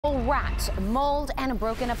Rats, mold, and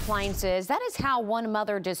broken appliances. That is how one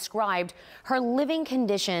mother described her living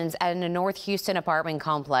conditions at a North Houston apartment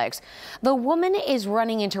complex. The woman is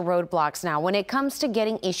running into roadblocks now when it comes to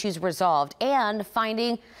getting issues resolved and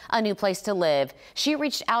finding a new place to live. She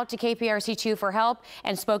reached out to KPRC2 for help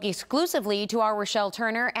and spoke exclusively to our Rochelle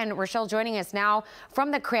Turner. And Rochelle joining us now from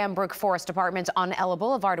the Cranbrook Forest Apartments on Ella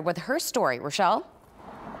Boulevard with her story. Rochelle?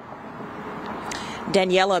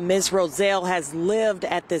 Daniela, Ms. Roselle has lived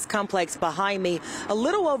at this complex behind me a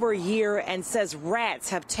little over a year and says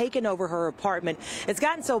rats have taken over her apartment. It's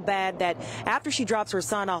gotten so bad that after she drops her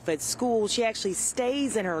son off at school, she actually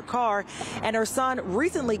stays in her car, and her son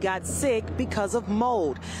recently got sick because of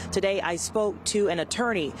mold. Today, I spoke to an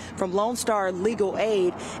attorney from Lone Star Legal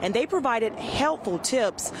Aid, and they provided helpful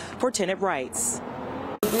tips for tenant rights.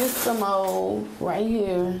 This is the mold right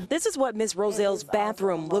here. This is what Ms. Roselle's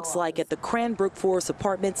bathroom looks like at the Cranbrook Forest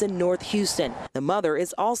Apartments in North Houston. The mother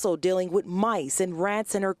is also dealing with mice and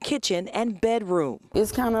rats in her kitchen and bedroom.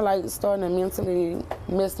 It's kind of like starting to mentally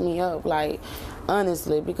mess me up, like,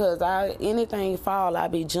 honestly, because anything fall, I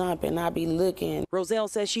be jumping, I be looking. Roselle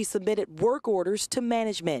says she submitted work orders to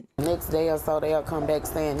management. The next day or so, they'll come back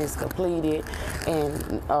saying it's completed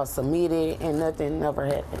and submitted, and nothing never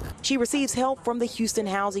happened. She receives help from the Houston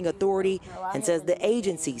Housing Authority and says the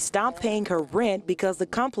agency stopped paying her rent because the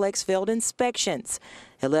complex failed inspections.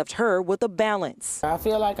 It left her with a balance. I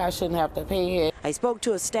feel like I shouldn't have to pay it. I spoke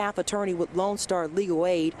to a staff attorney with Lone Star Legal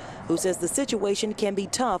Aid who says the situation can be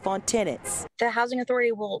tough on tenants. The housing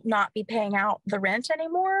authority will not be paying out the rent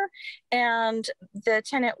anymore, and the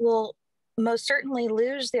tenant will most certainly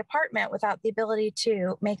lose the apartment without the ability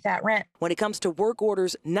to make that rent. When it comes to work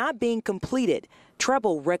orders not being completed,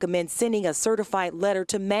 Treble recommends sending a certified letter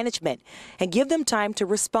to management and give them time to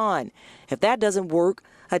respond. If that doesn't work,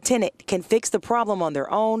 a tenant can fix the problem on their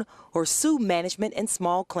own or sue management in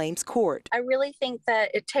small claims court. I really think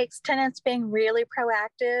that it takes tenants being really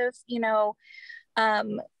proactive,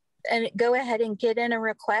 and go ahead and get in a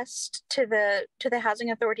request to the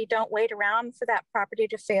housing authority. Don't wait around for that property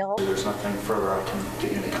to fail. There's nothing further I can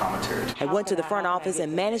give you any commentary. I went to the front office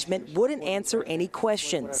and management wouldn't answer any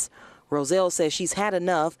questions. Roselle says she's had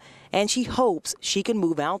enough and she hopes she can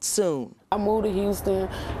move out soon. I moved to Houston,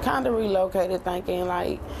 kind of relocated thinking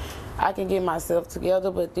like I can get myself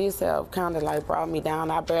together, but this have kind of like brought me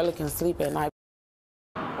down. I barely can sleep at night.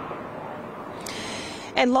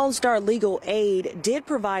 And Lone Star Legal Aid did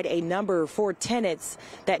provide a number for tenants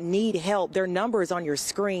that need help. Their number is on your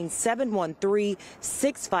screen,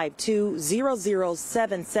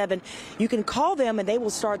 713-652-0077. You can call them and they will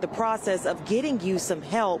start the process of getting you some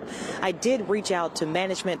help. I did reach out to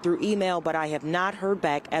management through email, but I have not heard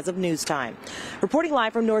back as of news time. Reporting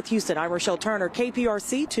live from North Houston, I'm Rochelle Turner,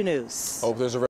 KPRC 2 News.